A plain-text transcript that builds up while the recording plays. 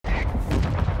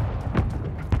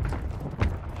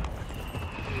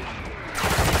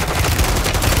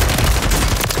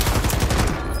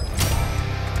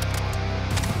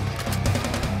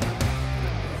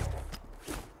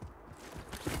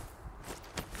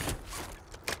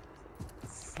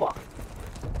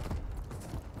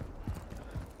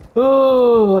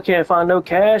Oh, I can't find no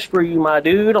cash for you, my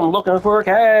dude. I'm looking for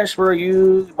cash for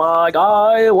you, my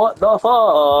guy. What the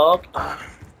fuck?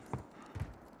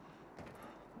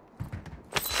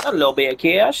 A little bit of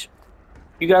cash.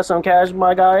 You got some cash,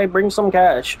 my guy? Bring some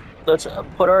cash. Let's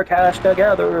put our cash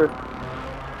together.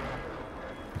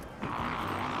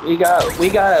 We got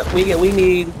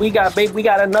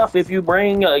enough. If you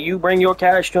bring your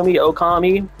cash to me,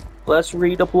 Okami. Let's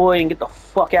redeploy and get the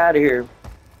fuck out of here.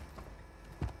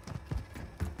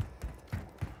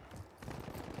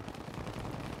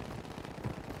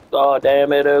 God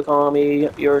damn it,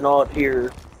 Okami, you're not here.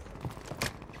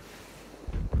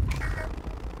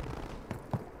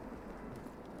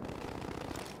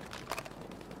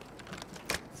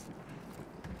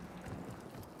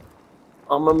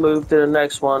 I'm gonna move to the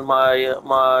next one, my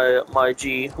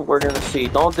G. We're gonna see.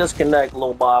 Don't disconnect,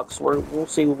 little box. We'll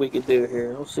see what we can do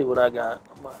here. We'll see what I got.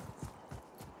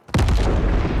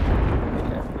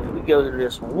 Yeah, we go to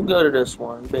this one. We'll go to this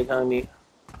one, big homie.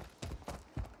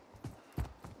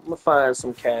 I'm gonna find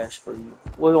some cash for you.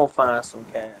 We're gonna find some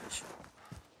cash.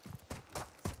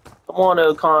 Come on,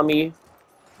 Okami.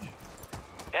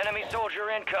 Enemy soldier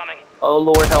incoming. Oh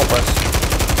Lord, help us.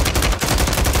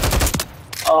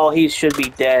 Oh, he should be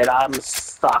dead. I'm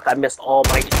stuck. I missed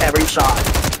every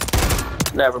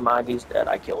shot. Never mind, he's dead.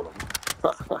 I killed him.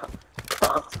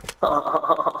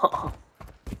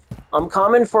 I'm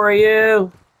coming for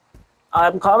you.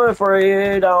 I'm coming for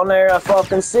you down there. I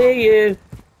fucking see you.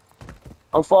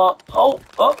 Oh, oh, oh,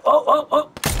 oh,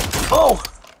 oh, oh.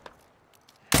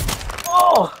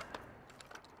 Oh.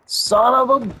 Son of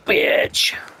a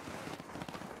bitch.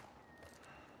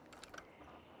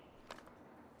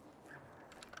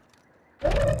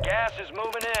 Gas is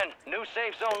moving in. New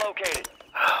safe zone located.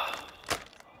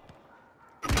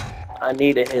 I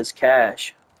needed his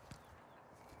cash.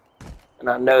 And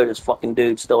I know this fucking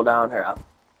dude's still down here.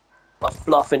 I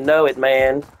fluffing know it,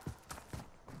 man.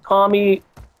 Tommy.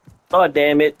 Oh,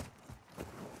 damn it.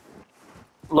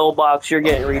 Low box, you're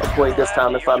getting redeployed this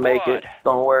time if I make it.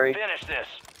 Don't worry. Finish this.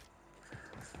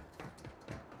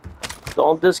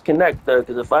 Don't disconnect though,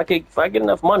 because if I get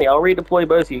enough money, I'll redeploy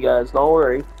both of you guys. Don't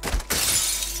worry.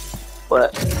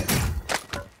 But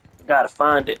gotta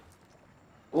find it.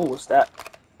 Ooh, what's that?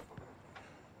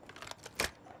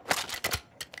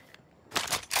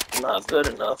 Not good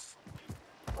enough.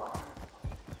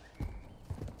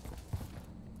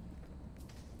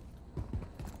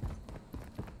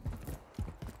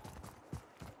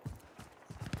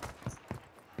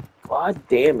 God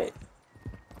damn it.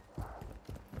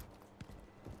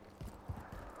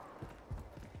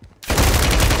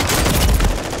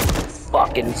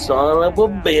 Fucking son of a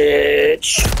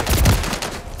bitch.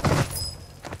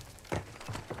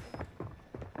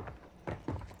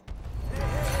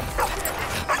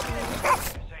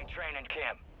 This ain't training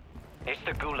camp. It's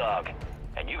the gulag.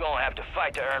 And you gonna have to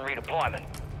fight to earn redeployment.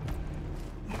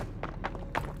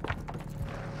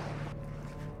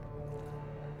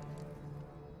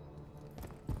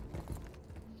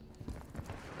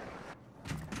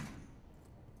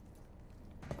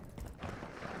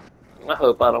 I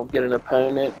hope I don't get an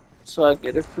opponent so I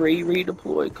get a free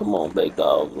redeploy. Come on, big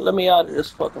dog. Let me out of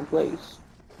this fucking place.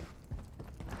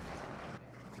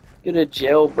 Get a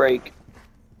jailbreak.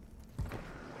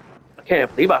 I can't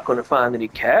believe I couldn't find any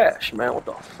cash, man. What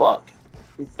the fuck?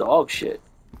 Dog shit.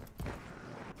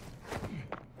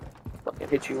 Fucking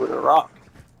hit you with a rock.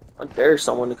 I dare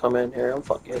someone to come in here. I'm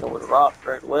fucking hitting with a rock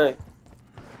right away.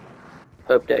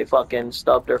 Hope they fucking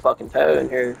stub their fucking toe in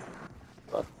here.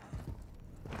 Fuck.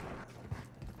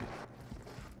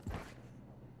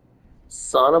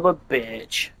 Son of a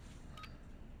bitch.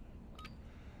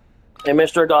 Hey,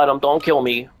 Mr. Gotham, don't kill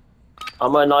me.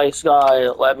 I'm a nice guy.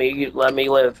 Let me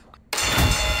live.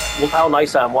 Look how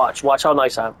nice I am. Watch. Watch how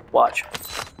nice I am. Watch.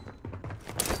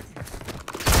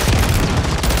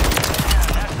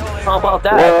 How about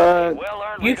that?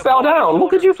 You fell down.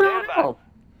 Look at you fell down.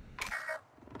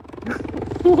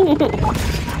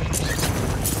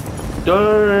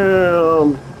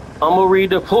 Damn. I'm gonna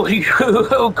redeploy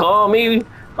you. Call me.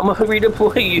 I'm gonna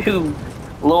redeploy you.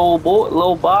 Little boy,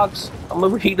 little box. I'm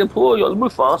gonna redeploy you. Let me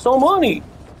find some money.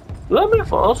 Let me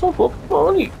find some fucking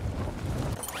money.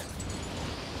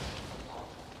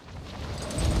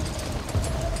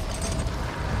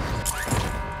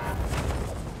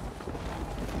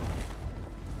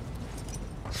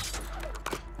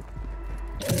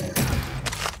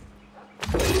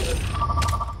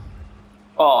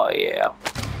 Oh yeah.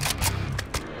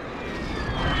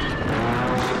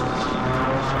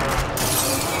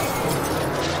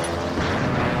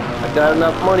 I got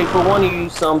enough money for one of you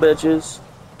some bitches.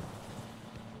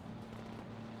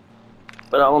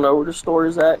 But I don't know where the store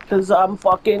is at, because I'm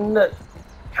fucking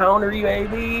counter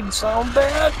UAV, son of a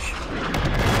bitch.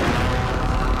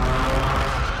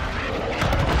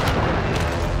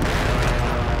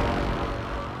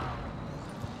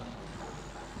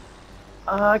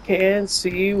 I can't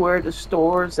see where the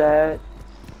store's at.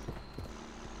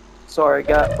 Sorry,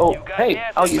 got. Oh, hey,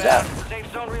 I'll use that.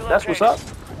 That's what's up.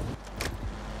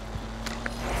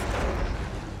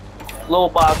 Little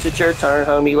box, it's your turn,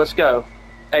 homie. Let's go.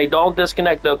 Hey, don't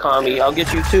disconnect though, commie. I'll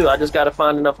get you too. I just gotta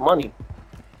find enough money.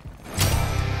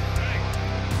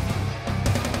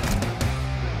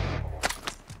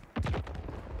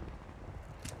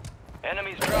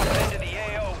 Enemies dropping into the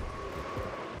AO.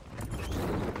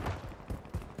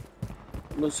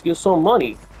 Let's get some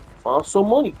money. Find some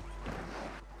money.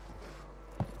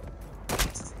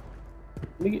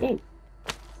 Let me get in.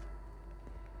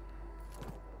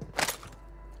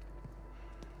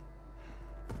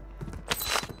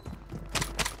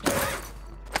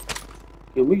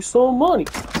 Give me some money.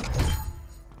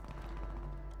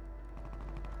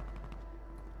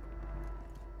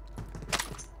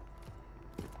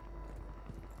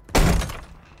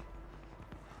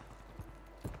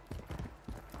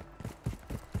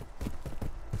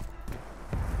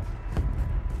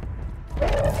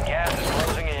 Gas is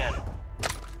closing in.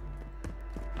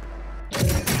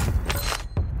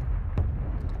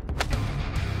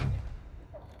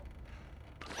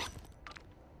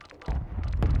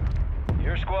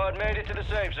 Your squad made it to the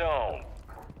safe zone.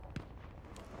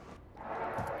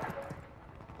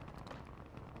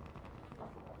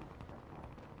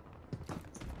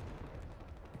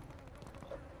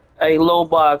 Hey, low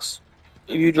box.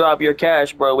 If you drop your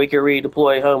cash, bro, we can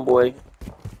redeploy, homeboy.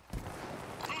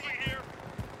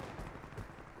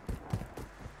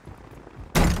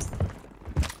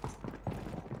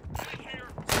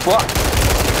 Fuck.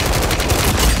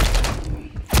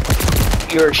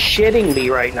 You're shitting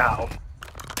me right now.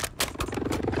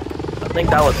 I think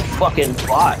that was a fucking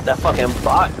bot. That fucking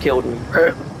bot killed me,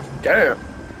 bro. Damn.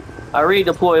 I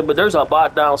redeployed, but there's a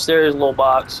bot downstairs, little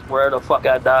box, where the fuck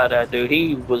I died at, dude.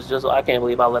 He was just, I can't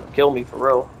believe I let him kill me, for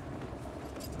real.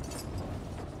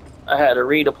 I had a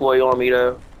redeploy on me,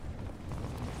 though.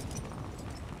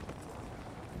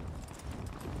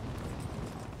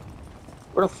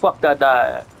 Where the fuck did I die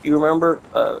at? You remember?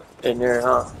 In there,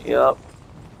 huh? Yep.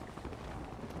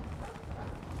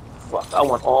 Fuck, I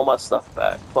want all my stuff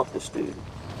back. Fuck this dude.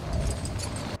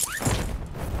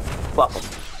 Fuck him.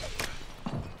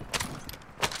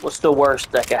 What's the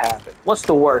worst that could happen? What's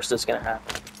the worst that's gonna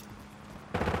happen?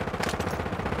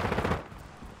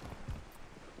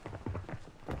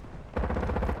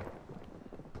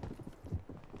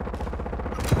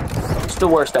 What's the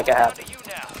worst that could happen?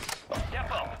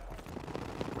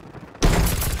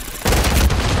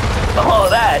 Oh,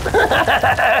 that!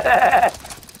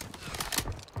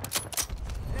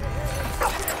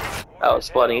 That was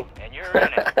funny. And you're in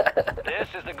it. This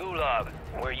is the gulag,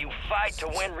 where you fight to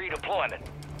win redeployment.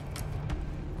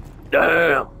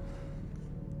 Damn.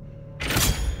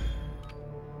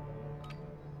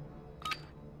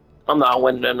 I'm not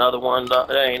winning another one, though.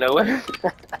 There ain't no way.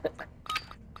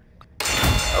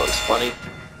 That was funny.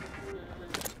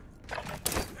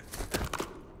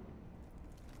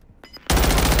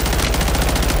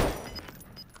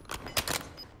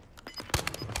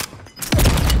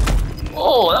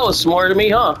 Oh, that was smart of me,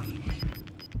 huh?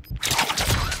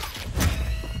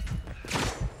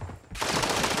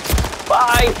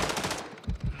 Bye.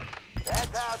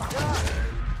 That's how it's done.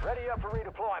 Ready up for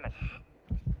redeployment.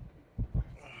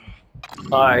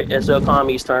 Alright, it's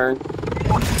Okami's turn.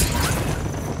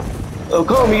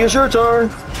 Okami, it's your turn.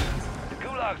 The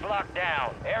gulag's locked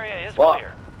down. Area is Fuck.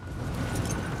 clear.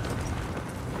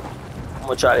 I'm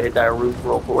gonna try to hit that roof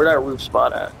real quick. Where that roof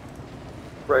spot at?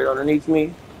 Right underneath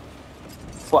me.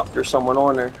 Fuck, there's someone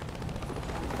on there.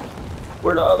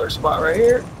 Where the other spot? Right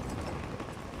here?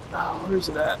 Oh, where's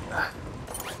it at?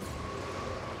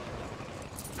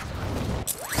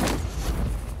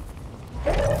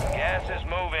 Gas is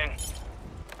moving.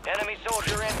 Enemy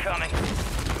soldier incoming.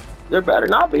 There better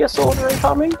not be a soldier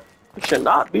incoming. It should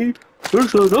not be. There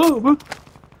should not be.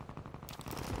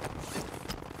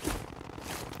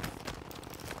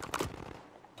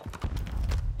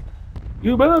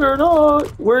 You better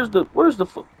not. Where's the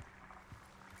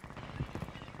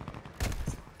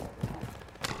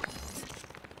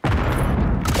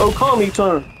Okami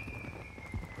turn.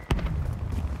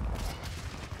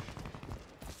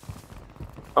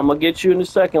 I'm gonna get you in the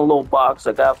second little box.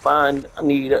 I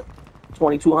need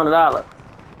 $2,200.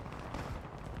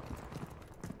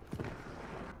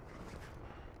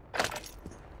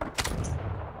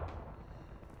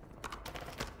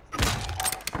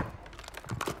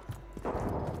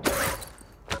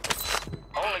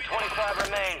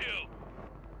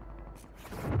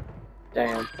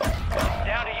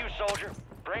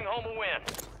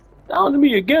 On to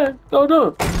me again. Go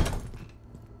down.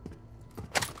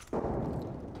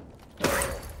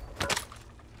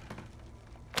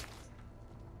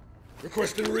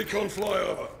 Requesting recon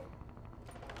flyover.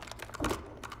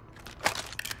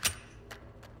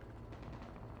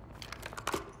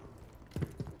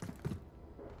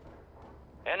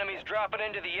 Enemies dropping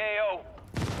into the AO.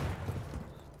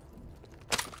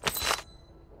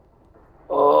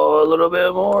 Oh, a little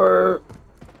bit more.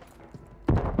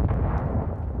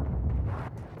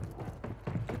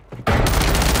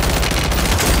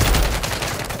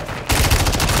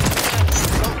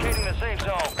 Locating the safe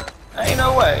zone. Ain't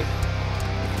no way.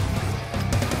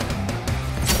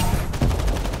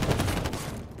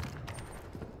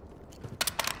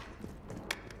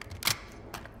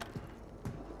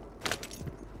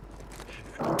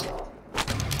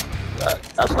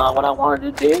 That's not what I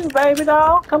wanted to do, baby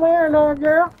doll. Come here, little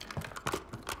girl.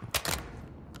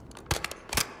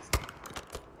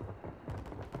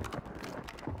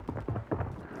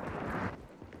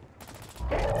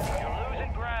 You're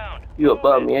losing ground. You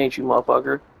above me, ain't you,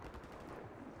 motherfucker?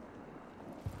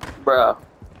 Bruh.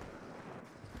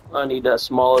 I need that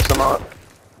smallest amount.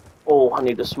 Oh, I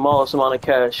need the smallest amount of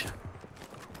cash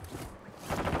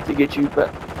to get you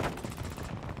back.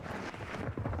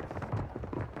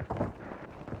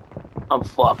 I'm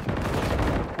fucked.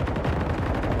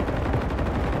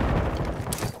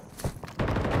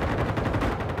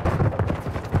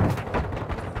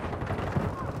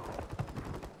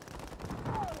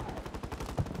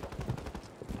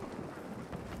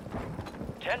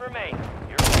 Ten remain.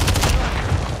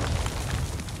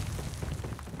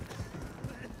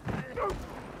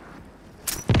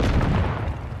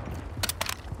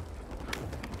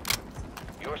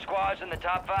 Your squad's in the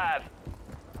top 5.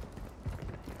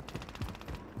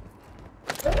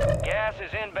 Gas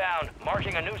is inbound,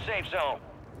 marking a new safe zone.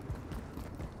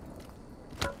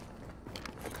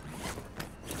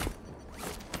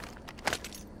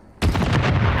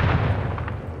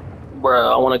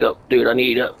 Bruh, I wanna go. Dude, I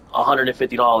need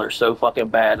 $150 so fucking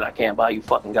bad and I can't buy you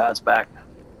fucking guys back.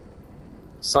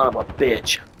 Son of a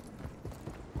bitch.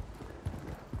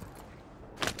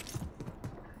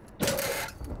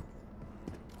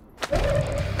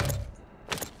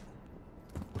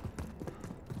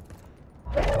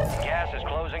 Gas is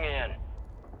closing in.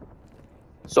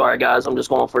 Sorry guys, I'm just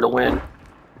going for the win.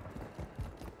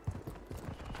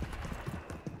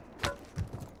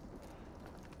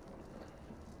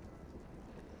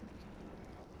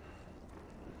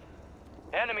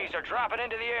 Enemies are dropping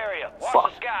into the area. Watch Fuck.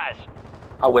 the skies.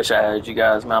 I wish I had you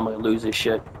guys, man. I'm gonna lose this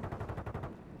shit.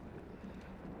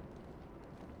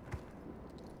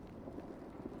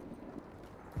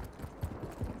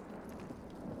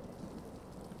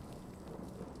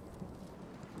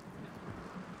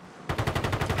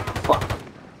 Fuck.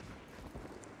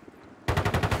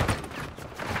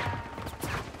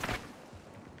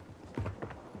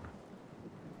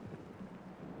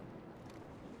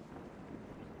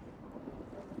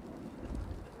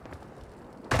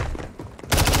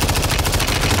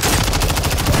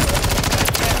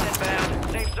 Gas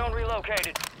inbound. Safe zone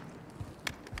relocated.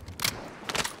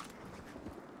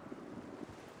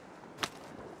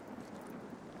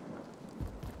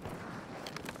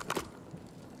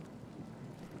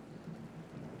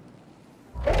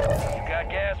 You got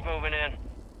gas moving in.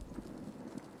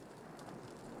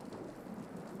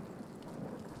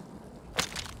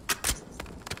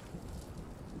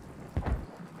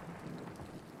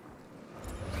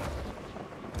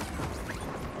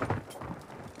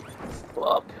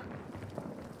 Fuck.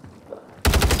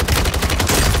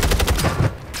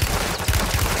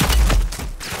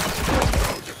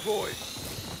 Deployed.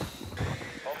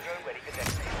 Ready for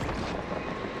next.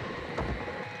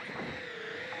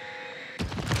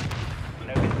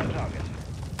 No hit the target.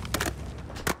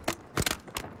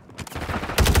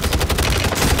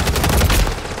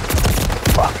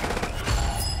 Fuck.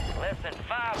 Less than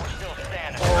 5, we're still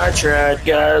standing. I tried,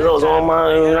 guys. I was on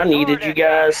my own. I needed you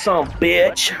guys, some bitch.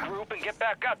 Let's regroup and get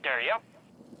back up there, yep.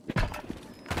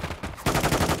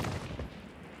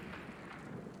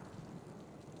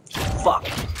 Fuck.